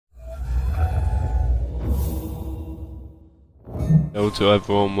Hello to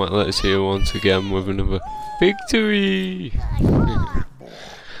everyone, let's here once again with another victory!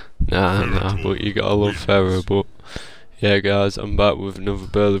 nah, but you gotta love Ferra. But yeah guys, I'm back with another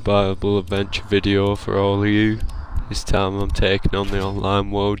barely viable adventure video for all of you. This time I'm taking on the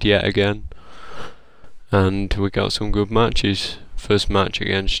online world yet again. And we got some good matches. First match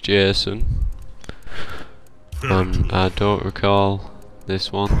against Jason. And I don't recall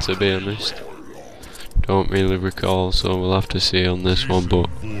this one, to be honest. Don't really recall, so we'll have to see on this one, but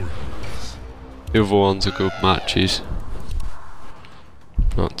the other ones are good matches.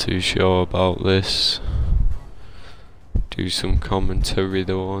 Not too sure about this. Do some commentary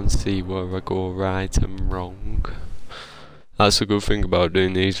though and see where I go right and wrong. That's a good thing about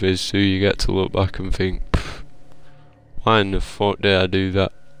doing these vids too, you get to look back and think, why in the fuck did I do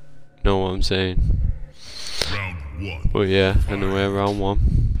that? Know what I'm saying? But yeah, anyway, round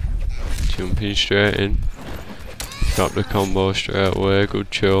one. Jumping straight in. Drop the combo straight away,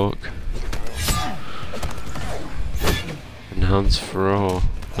 good choke. Enhanced throw.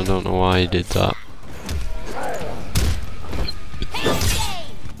 I don't know why he did that.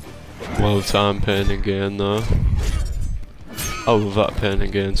 Well timed pain again though. I love that pain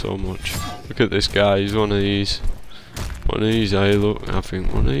again so much. Look at this guy, he's one of these. One of these here, look, I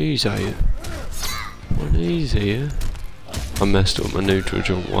think one of these here. One of these here. I messed up my neutral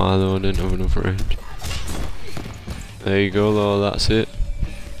jump while though, I didn't have enough range. There you go though, that's it.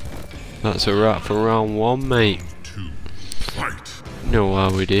 That's a wrap for round one, mate. You know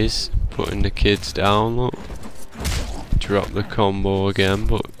how it is, putting the kids down, look. Drop the combo again,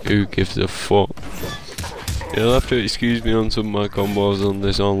 but who gives a fuck? You'll have to excuse me on some of my combos on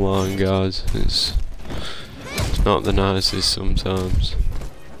this online, guys. It's not the nicest sometimes.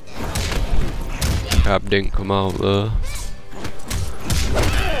 Crab didn't come out there.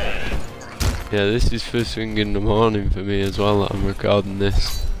 Yeah, this is first thing in the morning for me as well that I'm recording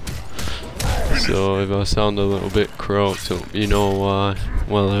this. So if I sound a little bit croaked up, you know why.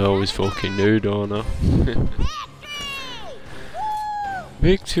 Well, I always fucking do, don't I?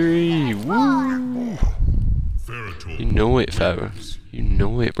 Victory! Woo! You know it, Ferra. You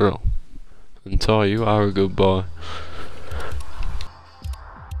know it, bro. And Torr, you are a good boy.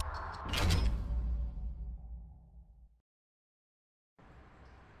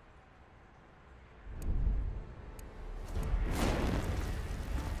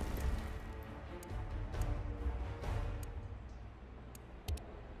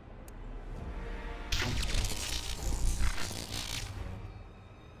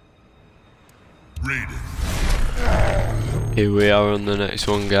 Here we are on the next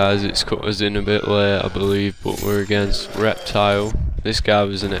one, guys. It's cut us in a bit late, I believe, but we're against Reptile. This guy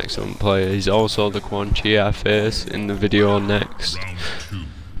was an excellent player. He's also the Quan Chi I face in the video next.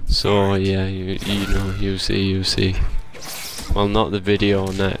 So yeah, you know, you'll see. Well, not the video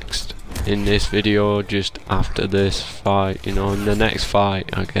next. In this video, just after this fight, you know, in the next fight,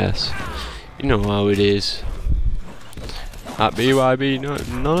 I guess. You know how it is. At BYB,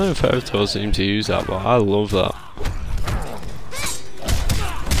 none of the Ferra seem to use that, but I love that.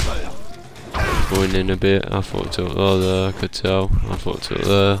 Going in a bit, I fucked up there, I could tell. I fucked up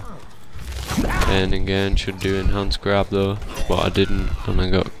there. And again, should do enhanced grab though, but I didn't, and I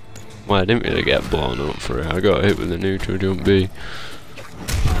got, well, I didn't really get blown up for it. I got hit with a neutral jump B.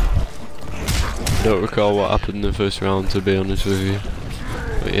 Don't recall what happened in the first round, to be honest with you.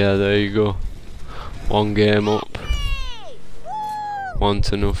 But yeah, there you go. One game up.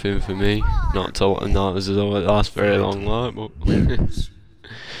 1-0 for me. Not as though it lasts very long, like, but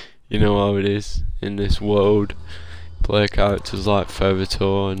you know how it is in this world. Play characters like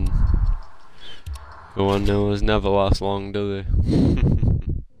Ferra and the 1-0ers never last long, do they?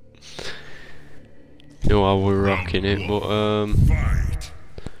 You know how we're rocking it, but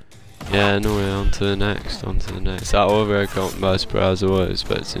yeah, anyway, on to the next. That overhead caught me by surprise. I wasn't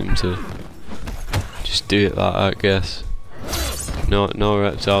expecting him to just do it like that, I guess. No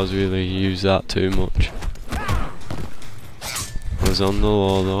reptiles really use that too much. I was on the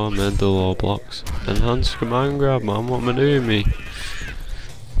low though, I made the low blocks. Enhanced command grab, man, what am I doing, me?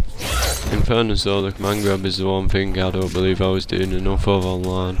 In fairness though, the command grab is the one thing I don't believe I was doing enough of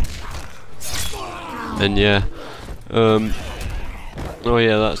online. And yeah, oh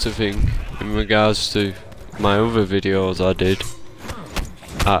yeah, that's the thing. In regards to my other videos I did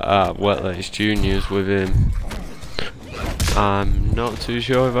at Wet Lakes Juniors with him, I'm not too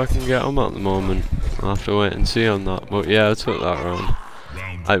sure if I can get them at the moment. I'll have to wait and see on that, but yeah, I took that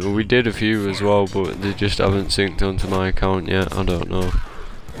round. We did a few as well, but they just haven't synced onto my account yet. I don't know.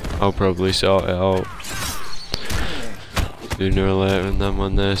 I'll probably sort it out sooner or later, and then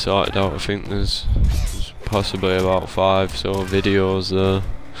when they're sorted out, I think there's possibly about 5 so videos there.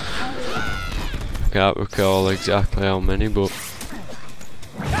 Can't recall exactly how many, but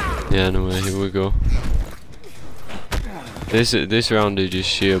yeah, anyway, here we go. This round it just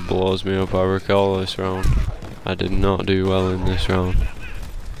sheer blows me up. I recall this round. I did not do well in this round.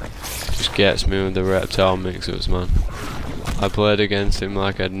 Just gets me with the reptile mix-ups, man. I played against him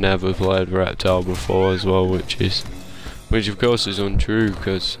like I'd never played reptile before as well, which of course is untrue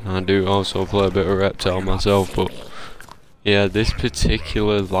because I do also play a bit of reptile myself, but yeah, this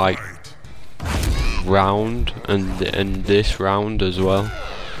particular like round and this round as well.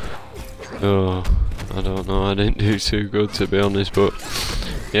 Oh, I don't know, I didn't do too good to be honest, but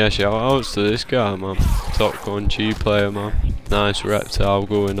yeah, shout outs to this guy, man. Top Quan Chi player, man. Nice reptile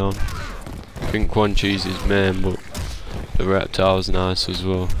going on. I think Quan Chi's his main, but the reptile's nice as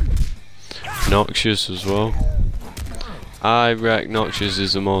well. Noxious as well. I reckon Noxious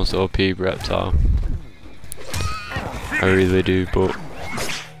is the most OP reptile. I really do, but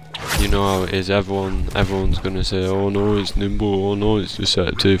you know how it is, everyone's gonna say, oh no it's nimble, oh no it's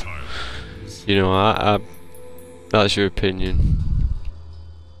deceptive. You know, I that's your opinion.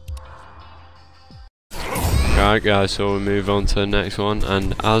 Right guys, so we move on to the next one,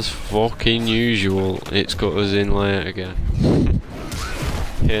 and as fucking usual, it's cut us in late again.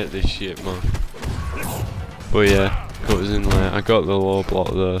 Hate this shit, man. But yeah, cut us in late. I got the low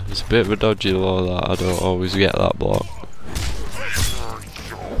block there. It's a bit of a dodgy low that, I don't always get that block.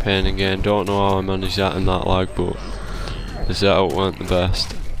 Pain again, don't know how I managed that in that lag, but the setup weren't the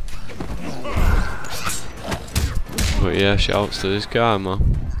best. But yeah, shouts to this guy,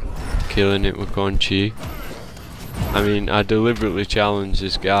 man. Killing it with Quan Chi. I mean, I deliberately challenged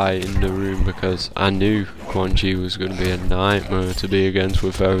this guy in the room because I knew Quan Chi was going to be a nightmare to be against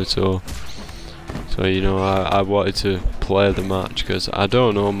with Ferra. So you know, I wanted to play the match because I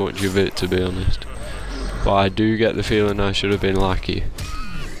don't know much of it, to be honest. But I do get the feeling I should have been lucky.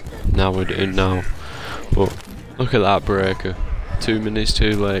 Now we're in now. But look at that breaker. 2 minutes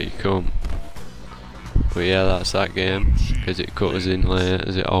too late you come. But yeah, that's that game, because it cut us in late,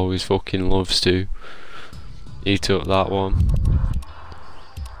 as it always fucking loves to. He took that one.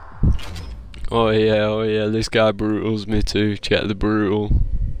 Oh yeah, this guy brutals me too. Check the brutal.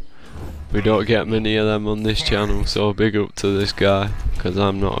 We don't get many of them on this channel, so big up to this guy, because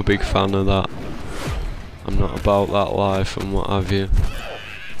I'm not a big fan of that. I'm not about that life and what have you.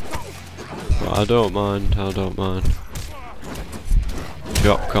 But I don't mind.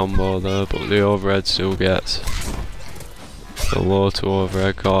 Drop combo there, but the overhead still gets. The low to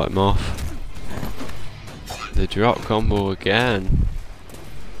overhead caught him off. The drop combo again.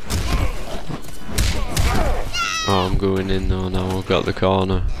 Oh, I'm going in though now, I've got the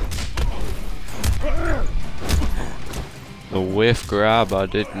corner. The whiff grab, I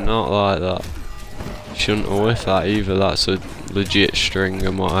did not like that. Shouldn't have whiffed that either, that's a legit string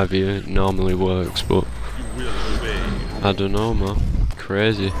and what have you. It normally works, but I don't know, man.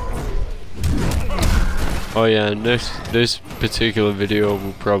 Crazy. Oh yeah, and this particular video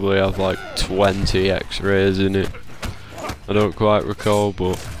will probably have like 20 X-rays in it. I don't quite recall,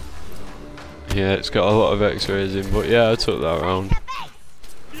 but yeah, it's got a lot of X-rays in. But yeah, I took that round.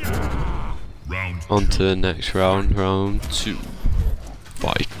 On to the next round, round 2.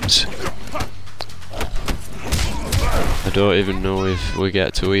 Fight. I don't even know if we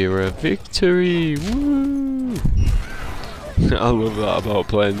get to hear a victory. Woo! I love that about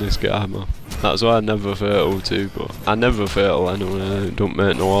playing this guy, man. That's why I never fatal too, but I never fatal anyway, it don't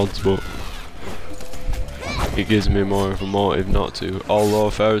make no odds, but it gives me more of a motive not to.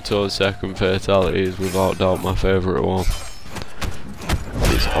 Although Ferra's second fatality is without doubt my favourite one.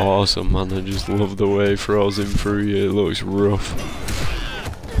 It's awesome, man. I just love the way he throws him through you, it looks rough.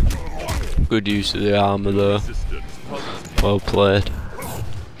 Good use of the armour there. Well played.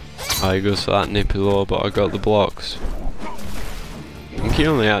 He goes for that nippy low, but I got the blocks. I think he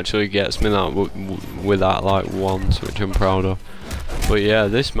only actually gets me that with that like once, which I'm proud of. But yeah,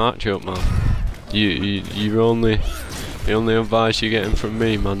 this matchup, man. The only advice you're getting from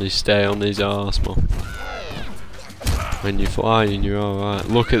me, man, is stay on his arse, man. When you're flying, you're alright.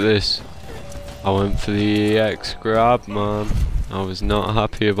 Look at this. I went for the EX grab, man. I was not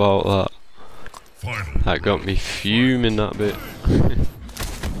happy about that. That got me fuming, that bit.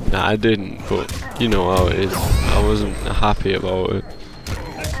 Nah, I didn't, but you know how it is. I wasn't happy about it.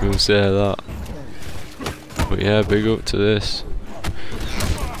 We'll say that. But yeah, big up to this.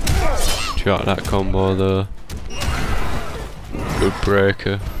 Shot that combo there. Good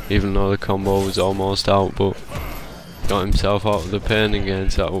breaker. Even though the combo was almost out, but got himself out of the pain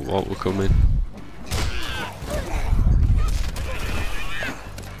again, so what we're coming.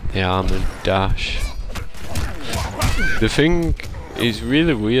 The armoured dash. The thing is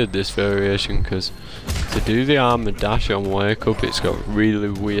really weird, this variation, because to do the armor dash on wake up, it's got really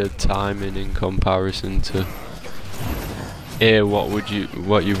weird timing in comparison to what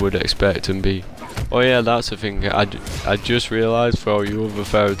you would expect and B. Oh yeah, that's the thing. I just realised, for all you other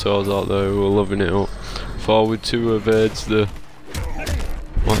Ferra Torrs out there who are loving it up, forward 2 evades the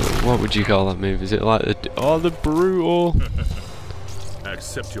what would you call that move? Is it like the brutal?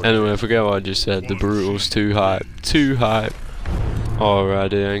 Anyway, I forget what I just said. The brutal's too hype. Too hype.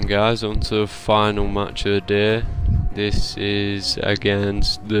 Alrighty then guys, on to the final match of the day. This is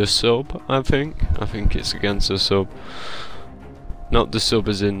against the sub, I think. I think it's against the sub. Not the sub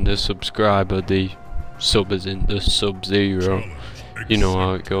as in the subscriber, the sub as in the Sub-Zero. You know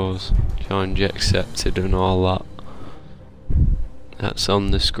how it goes. Challenge accepted and all that. That's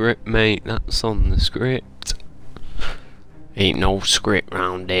on the script, mate. That's on the script. Ain't no script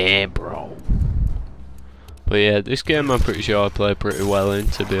round here, bro. But yeah, this game I'm pretty sure I played pretty well in,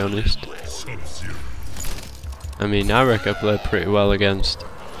 to be honest. I mean, I reckon I played pretty well against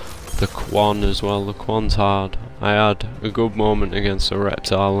the Quan as well. The Quan's hard. I had a good moment against the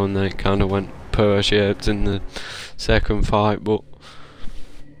Reptile and then it kind of went pear-shaped in the second fight, but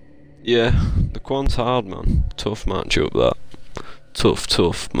yeah, the Quan's hard, man. Tough matchup, that. Tough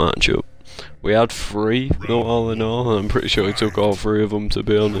matchup. We had 3, though, all in all, and I'm pretty sure he took all 3 of them, to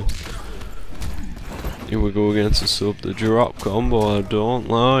be honest. Here we go against the sub. The drop combo I don't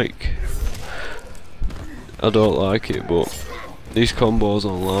like. I don't like it, but these combos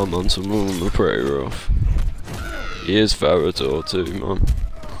online, man, some of them are pretty rough. He is Ferra Torr too, man.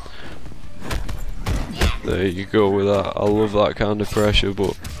 There you go with that. I love that kind of pressure,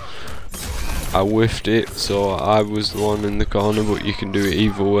 but I whiffed it, so I was the one in the corner, but you can do it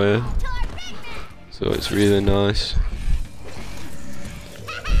either way. So it's really nice.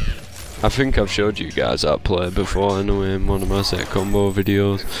 I think I've showed you guys that play before anyway in one of my set combo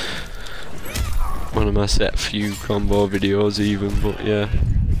videos. One of my set few combo videos even, but yeah.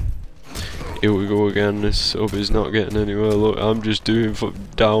 Here we go again, this sub is not getting anywhere. Look, I'm just doing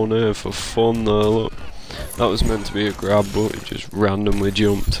down here for fun there, look. That was meant to be a grab, but it just randomly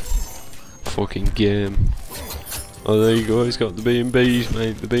jumped. Fucking game. Oh, there you go, he's got the B&Bs,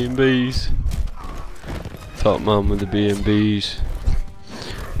 mate, the B&Bs. Top man with the B&Bs.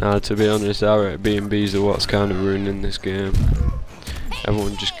 Now, to be honest, I reckon B&Bs are what's kind of ruining this game.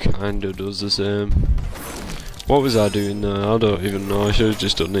 Everyone just kind of does the same. What was I doing there? I don't even know. I should have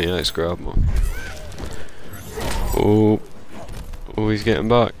just done the X grab, man. Oh, he's getting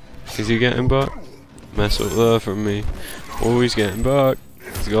back. Is he getting back? Mess up there from me. Oh, he's getting back.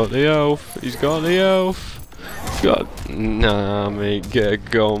 He's got the elf. He's got the elf. He's got. Nah, mate,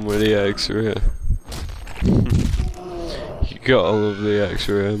 get gone with the X-ray. You gotta love the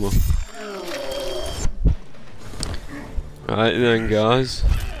X-ray, man. Right then, guys.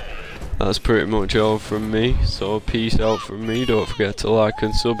 That's pretty much all from me. So peace out from me. Don't forget to like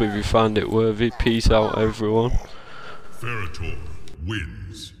and sub if you find it worthy. Peace out, everyone. Ferra Torr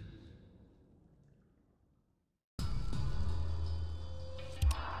wins.